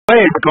What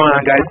is going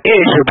on, guys? It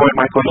is your boy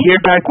Michael here,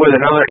 back with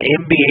another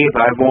NBA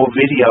Live Mode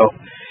video.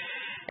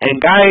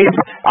 And guys,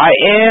 I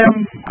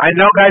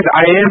know guys,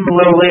 I am a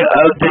little late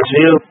of this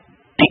video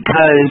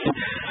because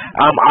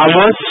I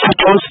was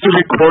supposed to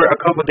record a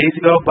couple days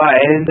ago, but I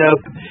ended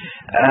up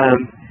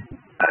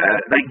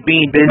like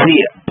being busy.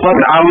 Plus,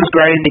 I was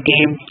grinding the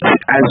game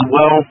as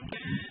well,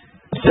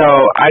 so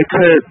I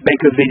could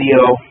make a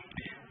video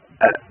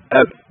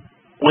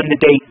when the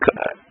day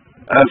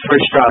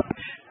first dropped.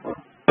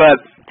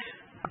 But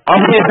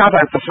obviously, it's not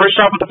like the first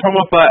drop of the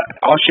promo, but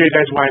I'll show you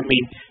guys what I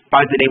mean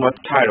by the name of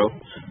the title.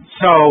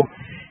 So,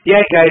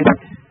 yeah, guys,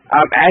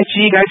 as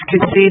you guys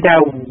can see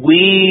that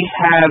we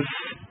have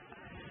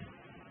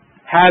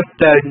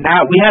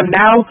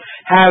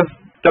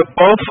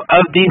both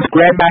of these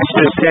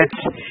Grandmaster sets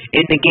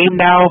in the game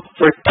now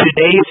for 2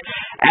 days.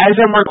 As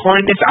I'm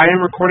recording this, I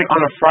am recording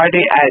on a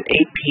Friday at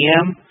 8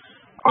 p.m.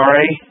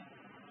 Alright,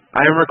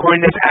 I am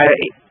recording this at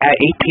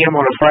 8 p.m.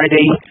 on a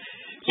Friday.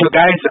 So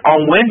guys,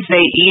 on Wednesday,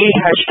 EA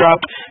has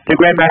dropped the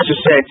Grandmaster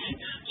sets.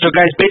 So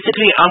guys,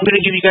 basically, I'm going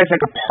to give you guys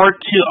like a part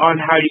 2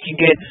 on how you can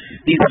get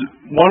these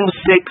 106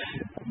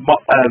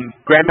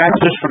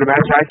 Grandmasters for the Mad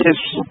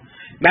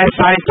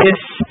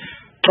Scientists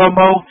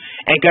promo.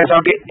 And guys,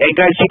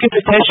 you can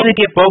potentially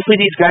get both of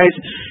these guys,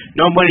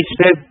 no money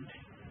spent.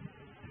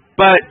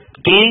 But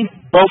getting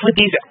both of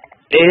these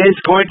is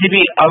going to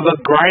be of a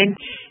grind,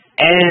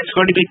 and it's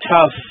going to be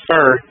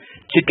tougher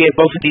to get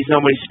both of these no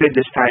money spent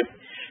this time,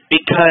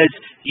 because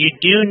you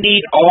do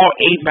need all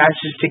 8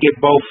 masters to get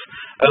both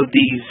of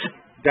these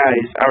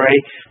guys,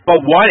 alright? But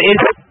one is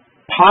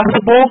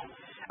possible.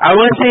 I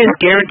wouldn't say it's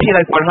guaranteed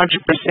like 100%,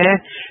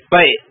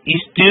 but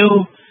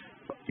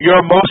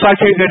you're most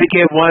likely going to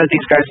get one of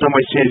these guys no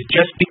money spent,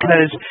 just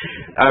because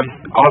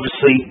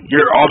obviously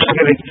you're obviously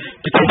going to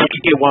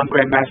potentially get one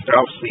Grandmaster,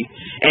 obviously.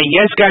 And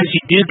yes, guys,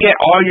 you do get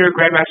all your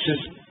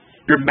Grandmasters,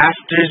 your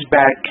masters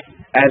back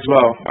as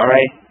well,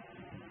 alright?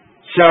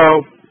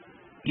 So,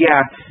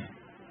 yeah.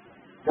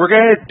 We're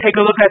going to take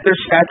a look at their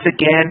stats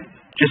again,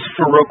 just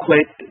for real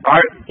quick.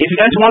 If you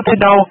guys want to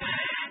know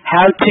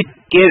how to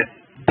get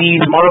these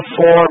Model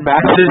 4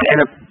 Masters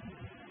and a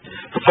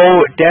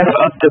full depth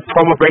of the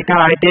promo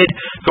breakdown I did,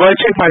 go ahead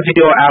and check my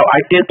video out.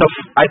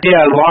 I did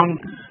a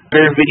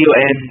longer video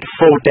and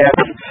full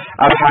depth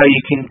of how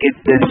you can get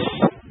this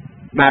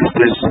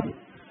Masters.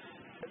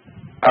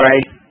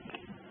 Alright.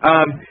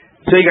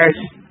 So you guys,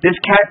 this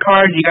cat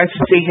card, you guys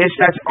can see his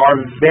stats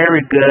are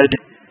very good.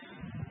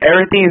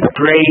 Everything is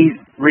great.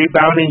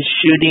 Rebounding,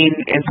 shooting,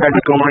 inside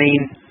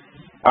scoring.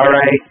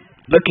 Alright.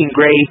 Looking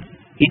great.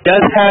 He does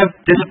have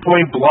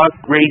disappointing block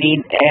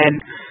rating and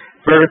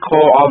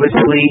vertical,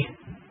 obviously.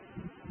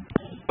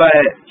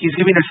 But he's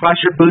giving a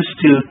slasher boost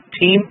to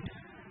team,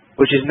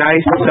 which is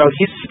nice. So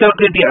he's still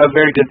going to be a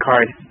very good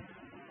card.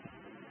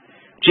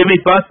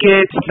 Jimmy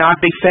Buckets. Not a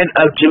big fan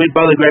of Jimmy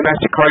Butler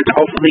Grandmaster cards.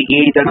 Hopefully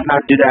EA does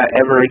not do that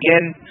ever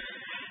again.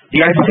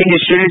 You guys see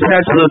his shooting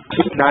stats looks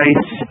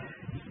nice.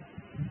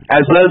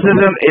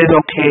 Athleticism is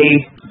okay.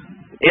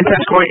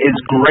 Inside scoring is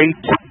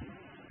great.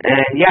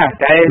 And yeah,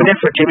 that is it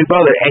for Jimmy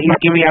Butler. And he's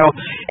giving out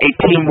a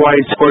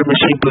team-wide scoring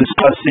machine boost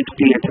plus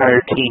 6 the entire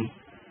team.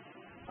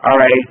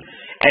 Alright.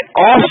 And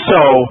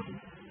also,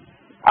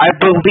 I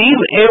believe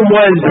it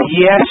was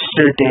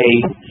yesterday,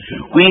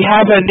 we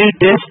have a new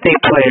Disney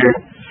player.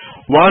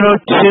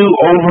 102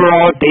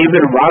 overall,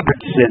 David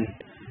Robertson.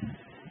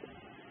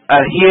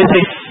 He is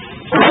a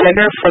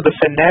center for the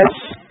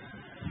finesse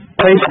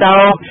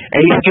playstyle, and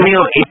he's giving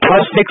you a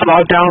plus 6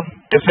 lockdown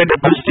defender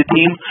boost to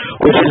team,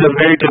 which is a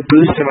very good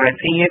boost in my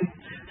opinion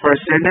for a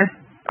center.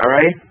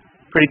 Alright,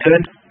 pretty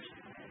good.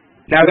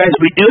 Now guys,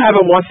 we do have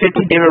a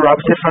 115 David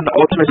Robinson from the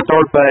Ultimate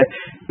Store, but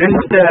this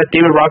is the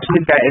David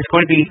Robinson that is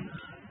going to be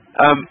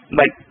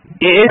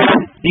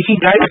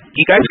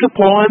you guys can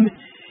pull him.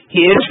 He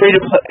is free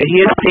to play.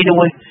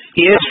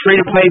 He is free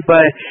to play,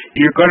 but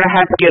you're gonna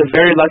have to get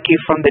very lucky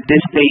from the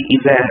Disney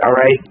event.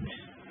 Alright.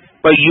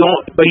 But you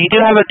do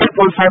have a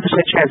 2.5%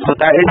 chance, so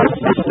that is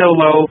still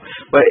low,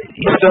 but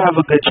you still have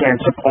a good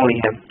chance of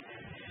pulling him.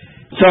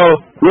 So,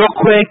 real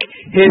quick,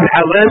 his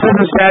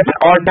athleticism stats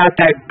are not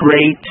that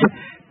great.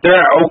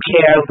 They're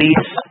okay at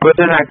least, but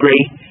they're not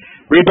great.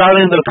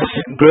 Rebounding looks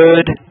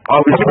good,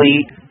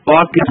 obviously.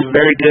 Block is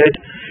very good.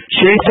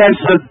 Shooting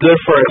stats look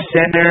good for a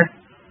center,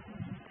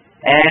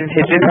 and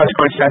his inside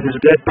scoring stats is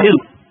good too.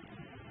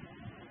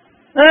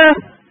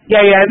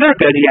 Yeah, they're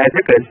good. Yeah,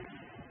 they're good.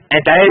 And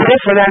that is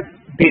it for that.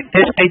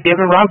 This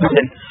David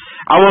Robinson.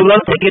 I would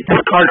love to get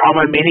this card on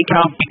my main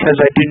account because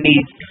I do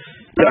need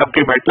to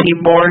upgrade my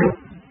team more.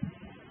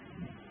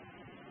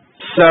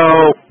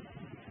 So,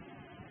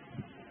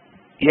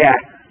 yeah.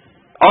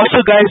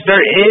 Also, guys,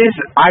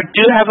 I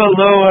do have a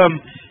little,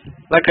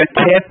 like a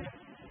tip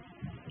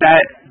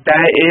that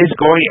is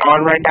going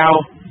on right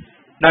now.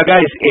 Now,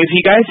 guys, if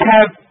you guys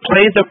have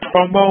played the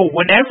promo,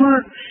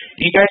 whenever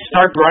you guys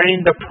start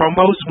running the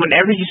promos,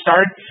 whenever you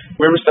start,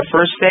 where was the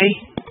first day?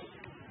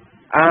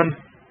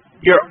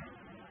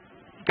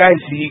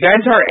 You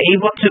guys are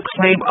able to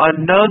claim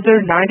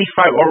another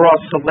 95 overall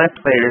select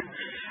player.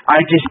 I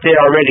just did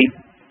already.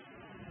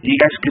 You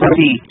guys can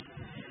see.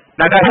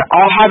 Now guys,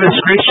 I'll have a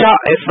screenshot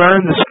in front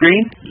of the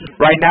screen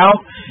right now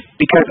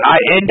because I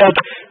end up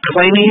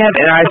claiming him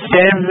and I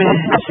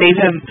save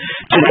him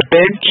to the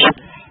bench.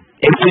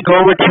 If we go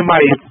over to my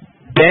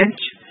bench,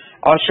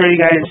 I'll show you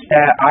guys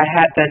that I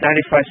had the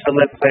 95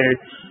 select player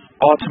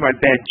all to my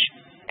bench.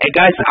 And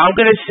guys, I'm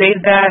going to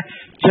save that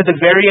to the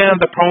very end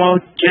of the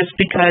promo just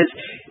because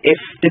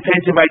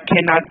depends if I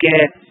cannot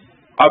get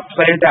a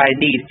player that I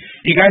need.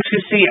 You guys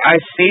can see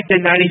I saved the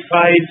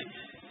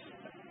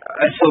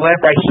 95 select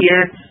right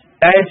here.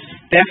 That is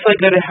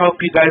definitely going to help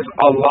you guys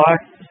a lot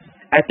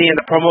at the end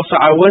of the promo.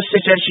 So I would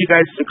suggest you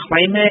guys to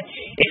claim it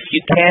if you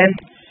can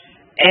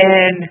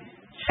and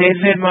save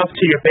him up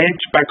to your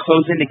bench by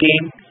closing the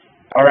game.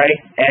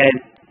 Alright,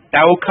 and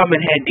that will come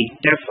in handy.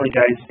 Definitely,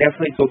 guys.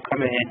 Definitely will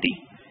come in handy.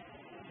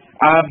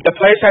 The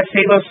players I've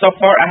saved up so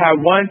far, I have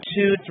 1,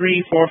 2,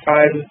 3, 4,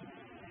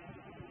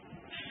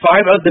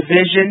 5 of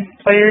division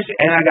players,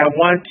 and I got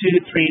 1,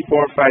 2, 3,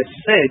 4, 5,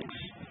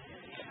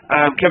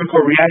 6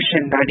 chemical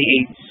reaction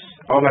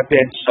 98s on my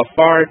bench so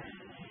far.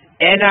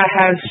 And I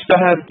still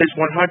have this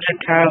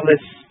 100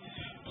 catalyst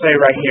player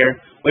right here,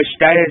 which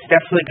that is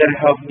definitely going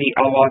to help me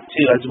a lot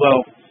too as well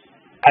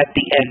at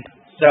the end.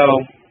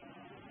 So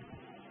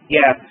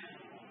yeah.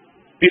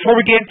 Before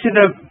we get into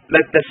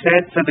the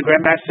sets of the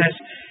Grandmasters,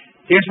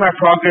 here's my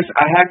progress.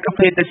 I have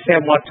completed this set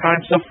 1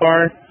 time so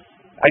far.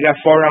 I got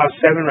 4 out of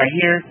 7 right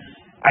here.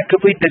 I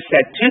completed this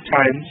set 2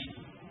 times,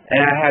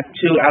 and I have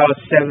 2 out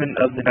of 7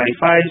 of the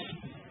 95s.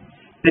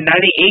 The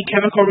 98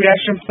 chemical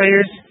reaction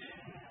players,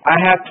 I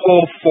have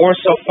pulled 4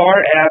 so far,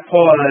 and I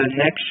pulled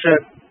an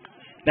extra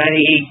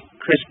 98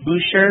 Chris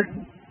Boucher.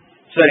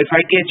 So if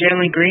I get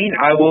Jalen Green,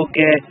 I will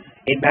get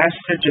a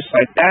master just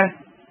like that.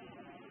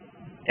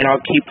 And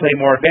I'll keep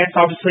playing more advanced,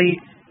 obviously.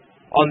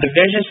 On the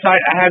vision side,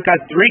 I have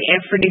got 3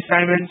 Anthony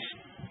Simons.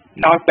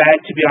 Not bad,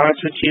 to be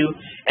honest with you.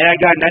 And I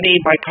got 98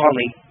 Mike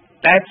Conley.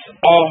 That's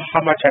all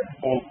how much I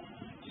pulled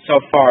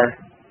so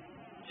far.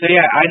 So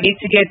yeah, I need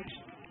to get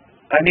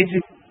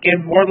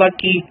more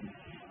lucky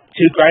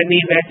to grind the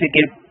event to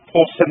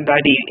pull some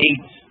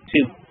 98s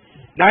too.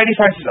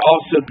 95s is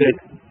also good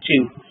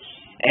too.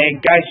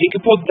 And guys, you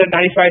can pull the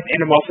 95s in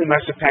the monthly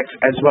master packs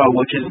as well,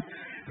 which is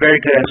very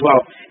good as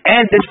well.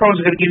 And this promo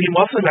is going to give you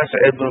monthly master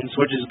emblems,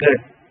 which is good.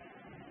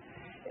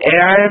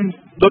 And I am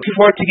looking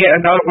forward to get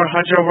another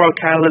 100 overall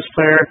catalyst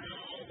player.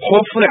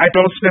 Hopefully I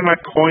don't spend my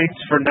coins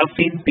for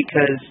nothing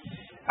because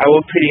I will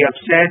be pretty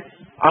upset.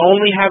 I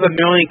only have 1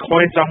 million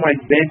coins on my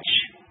bench,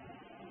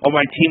 on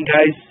my team,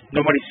 guys.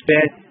 Nobody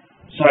spent,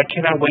 so I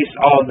cannot waste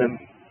all of them.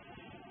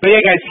 But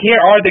yeah, guys,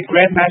 here are the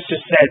Grandmaster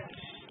sets.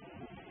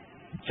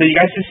 So you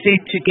guys can see,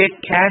 to get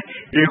Cat,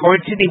 you're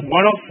going to need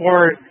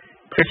 104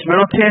 Chris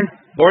Middleton,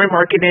 Lauri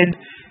Markkanen,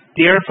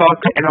 De'Aaron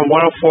Fox, and a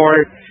 104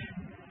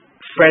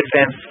 Fred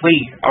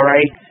VanVleet,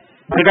 alright?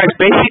 So guys,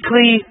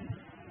 basically,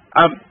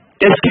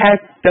 this Cat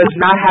does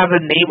not have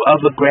a name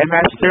of a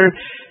Grandmaster,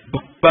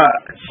 but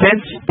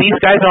since these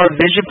guys are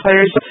Vision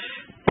players,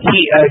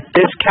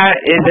 this Cat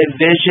is a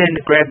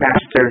Vision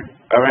Grandmaster,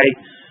 alright?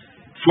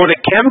 For the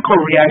chemical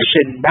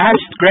reaction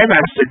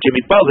Grandmaster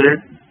Jimmy Butler,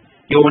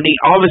 you will need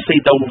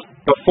obviously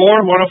the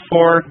 4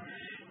 104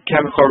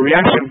 chemical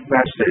reaction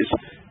masters: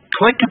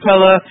 Clint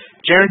Capella,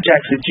 Jaren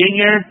Jackson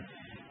Jr.,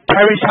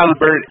 Tyrese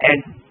Halliburton, and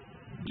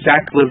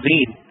Zach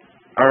LaVine.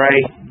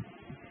 Alright?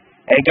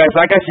 And guys,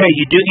 like I said,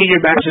 you do get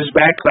your masters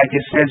back, like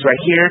it says right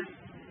here.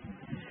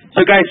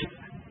 So guys,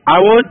 I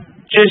would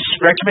just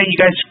recommend you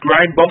guys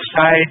grind both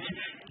sides.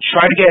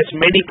 Try to get as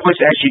many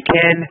points as you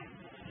can.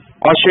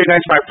 I'll show you guys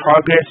my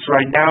progress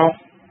right now.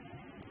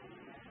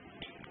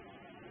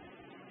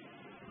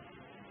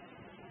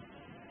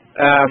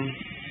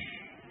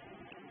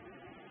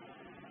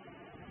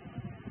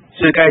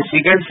 So guys, you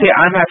can see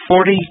I'm at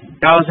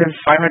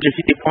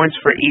 40,550 points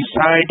for each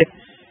side.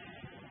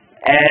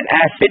 And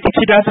at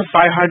 52,500,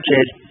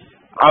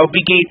 I'll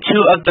be getting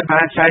 2 of the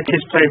Mad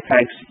Scientist player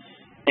packs.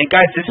 And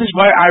guys, this is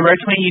why I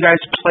recommend you guys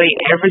play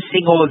every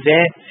single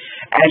event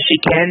as you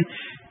can,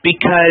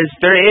 because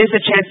there is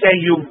a chance that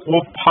you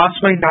will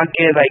possibly not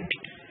get like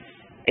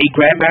a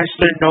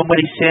Grandmaster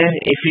Nobody Sin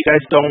if you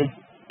guys don't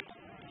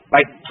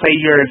like play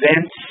your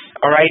events,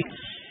 alright?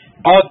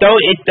 Although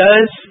it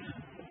does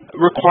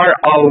require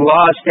a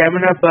lot of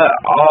stamina, but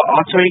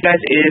I'll tell you guys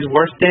it is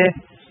worth it,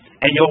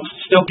 and you'll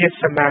still get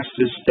some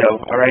masters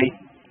still, alright?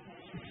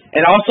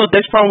 And also,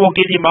 this promo will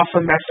give you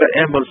monthly master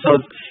emblem, so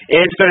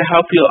it's going to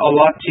help you a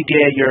lot to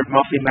get your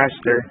monthly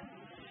master.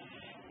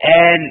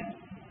 And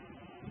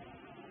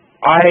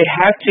I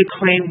have to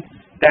claim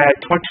that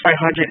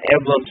 2,500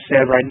 emblem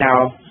set right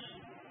now,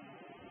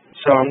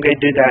 so I'm going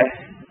to do that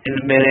in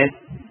a minute.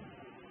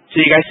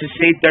 So you guys can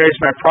see there's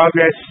my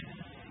progress.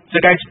 So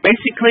guys,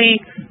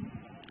 basically,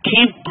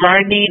 keep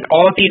grinding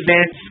all the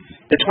events.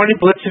 The 20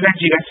 Blitz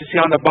events you guys can see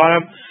on the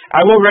bottom,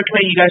 I will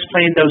recommend you guys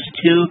playing those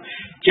too,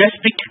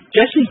 just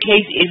in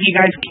case if you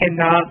guys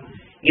cannot,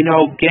 you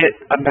know, get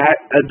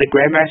the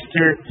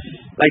Grandmaster.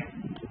 Like,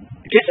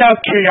 just out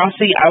of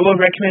curiosity, I will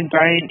recommend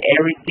grinding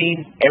every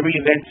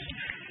event.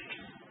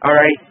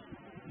 Alright.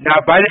 Now,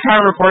 by the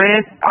time I'm recording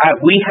it,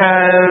 we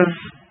have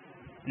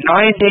 9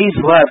 days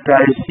left,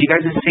 guys. You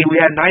guys can see we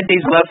have 9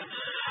 days left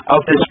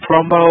of this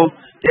promo.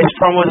 This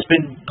promo has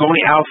been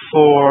going out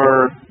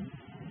for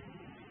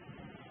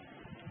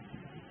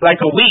like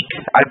a week,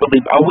 I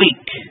believe. A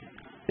week.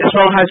 This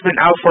promo has been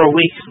out for a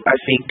week, I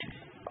think.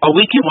 A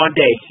week and 1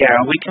 day. Yeah,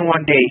 a week and 1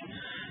 day.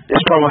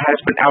 This promo has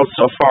been out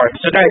so far.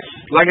 So, guys,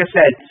 like I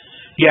said,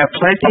 you have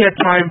plenty of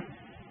time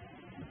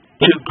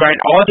to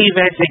grind all the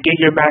events and get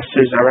your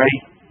masters,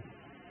 alright?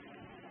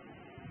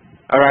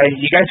 Alright,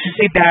 you guys can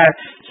see that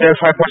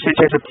 75%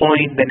 chance of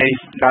pulling the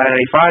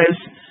 95s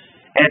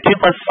and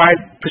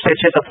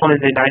 2.5% chance of pulling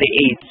the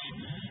 98s.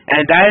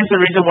 And that is the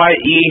reason why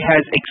EA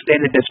has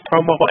extended this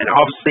promo, and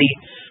obviously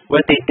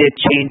what they did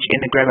change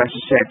in the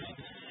Grandmaster sets.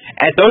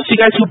 And those of you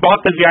guys who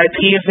bought the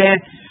VIP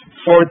event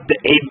for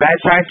a Mad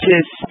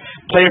Scientist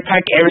player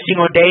pack every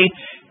single day,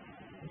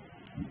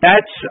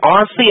 that's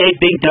honestly a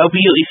big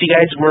W if you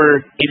guys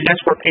were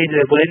paying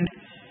to win.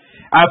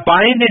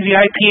 Buying the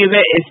VIP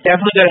event is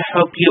definitely going to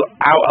help you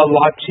out a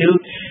lot too,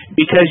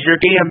 because you're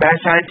getting a Mad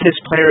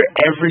Scientist player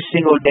every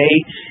single day,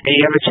 and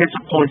you have a chance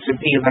of pulling some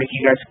P, like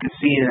you guys can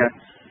see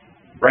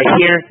right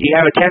here. You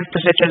have a 10%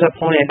 chance of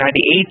pulling a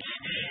 98s,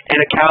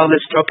 and a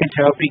Catalyst token to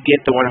help you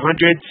get the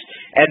 100s,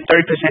 and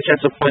 30%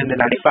 chance of pulling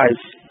the 95s.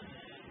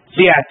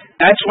 So yeah,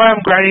 that's why I'm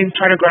trying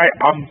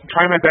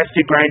my best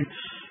to grind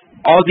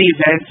all the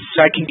events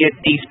so I can get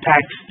these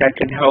packs that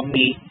can help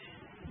me,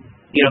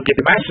 get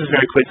the masters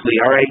very quickly,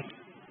 alright?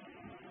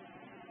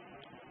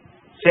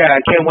 So yeah,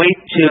 I can't wait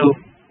to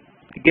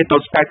get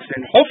those packs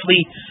and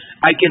hopefully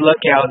I get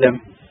lucky out of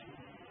them.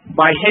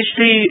 My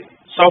history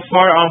so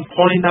far on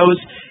pulling those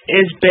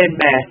has been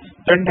meh.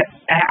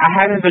 I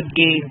haven't been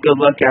getting good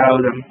luck out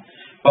of them,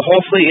 but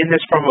hopefully in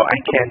this promo I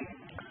can.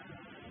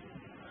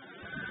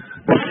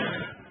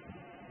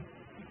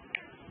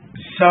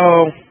 So,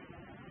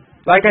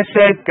 like I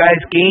said,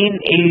 guys, getting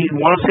a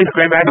 106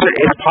 Grandmaster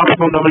is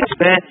possible, no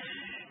expense.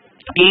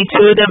 Getting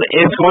 2 of them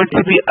is going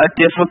to be a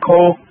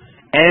difficult,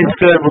 and it's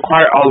going to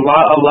require a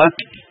lot of luck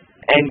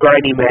and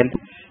grinding, man.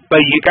 But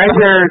you guys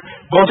are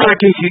most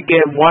likely to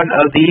get one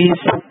of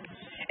these.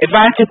 If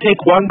I had to pick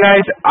one,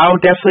 guys, I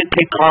would definitely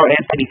pick Carl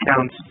Anthony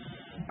Towns.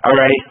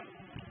 Alright?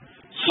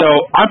 So,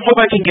 I hope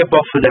I can get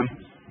both of them.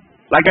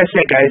 Like I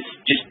said, guys,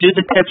 just do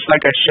the tips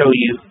like I show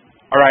you.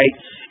 Alright?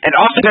 And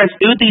also, guys,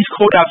 do these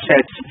cooldown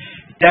sets.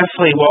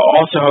 Definitely will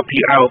also help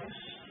you out.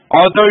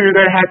 Although you're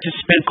going to have to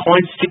spend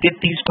coins to get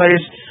these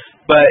players,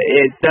 but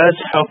it does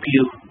help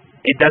you.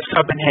 It does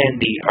come in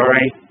handy,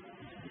 alright?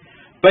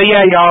 But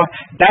yeah, y'all,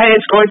 that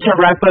is going to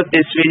wrap up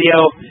this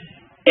video.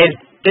 If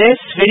this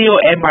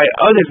video and my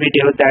other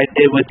video that I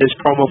did with this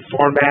promo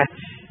format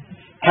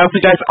help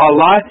you guys a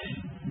lot,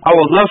 I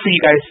would love for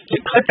you guys to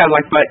click that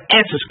like button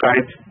and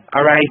subscribe,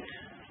 alright?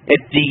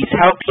 If these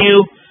help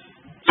you.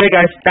 So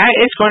guys, that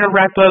is going to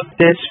wrap up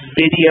this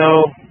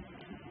video,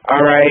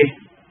 alright?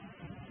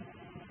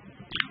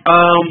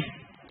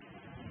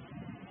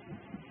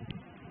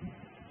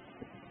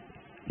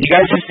 You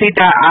guys can see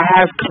that I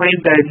have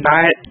claimed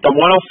the 105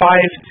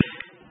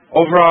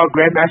 overall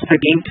Grandmaster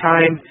game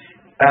time,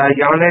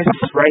 Giannis,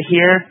 right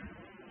here.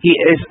 He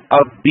is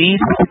a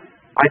beast.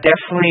 I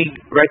definitely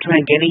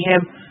recommend getting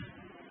him.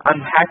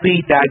 I'm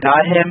happy that I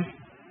got him.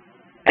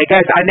 And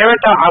guys, I never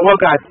thought I would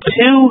have got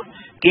 2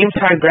 game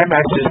time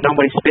Grandmasters no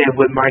way spent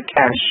with my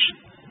cash.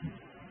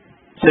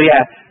 So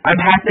yeah,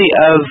 I'm happy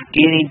of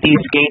getting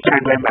these game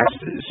time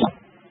Grandmasters.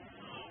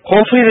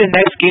 Hopefully the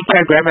next game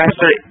time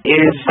Grandmaster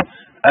is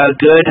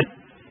good.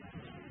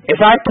 If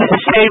I had to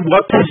say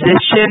what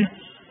position,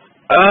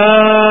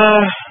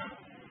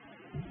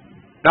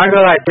 not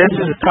gonna lie, this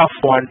is a tough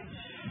one.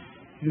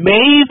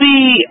 Maybe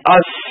a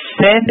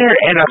center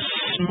and a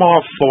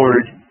small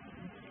forward.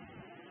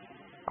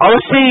 I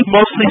would say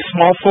mostly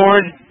small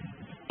forward.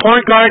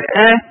 Point guard,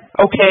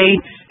 okay.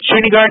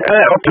 Shooting guard,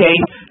 okay.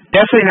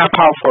 Definitely not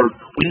power forward.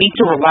 We need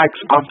to relax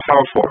on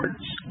power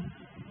forwards.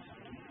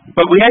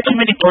 But we had too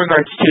many point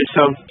guards too,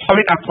 so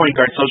probably not point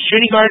guard. So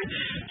shooting guard,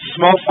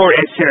 small forward,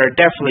 and center,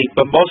 definitely,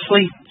 but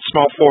mostly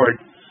small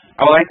forward.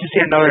 I would like to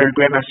see another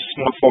Grandmaster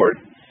small forward.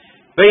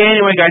 But yeah,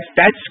 anyway, guys,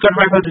 that's going to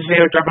wrap up this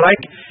video. Drop a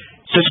like,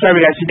 subscribe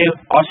if you guys are new.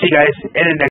 I'll see you guys in the next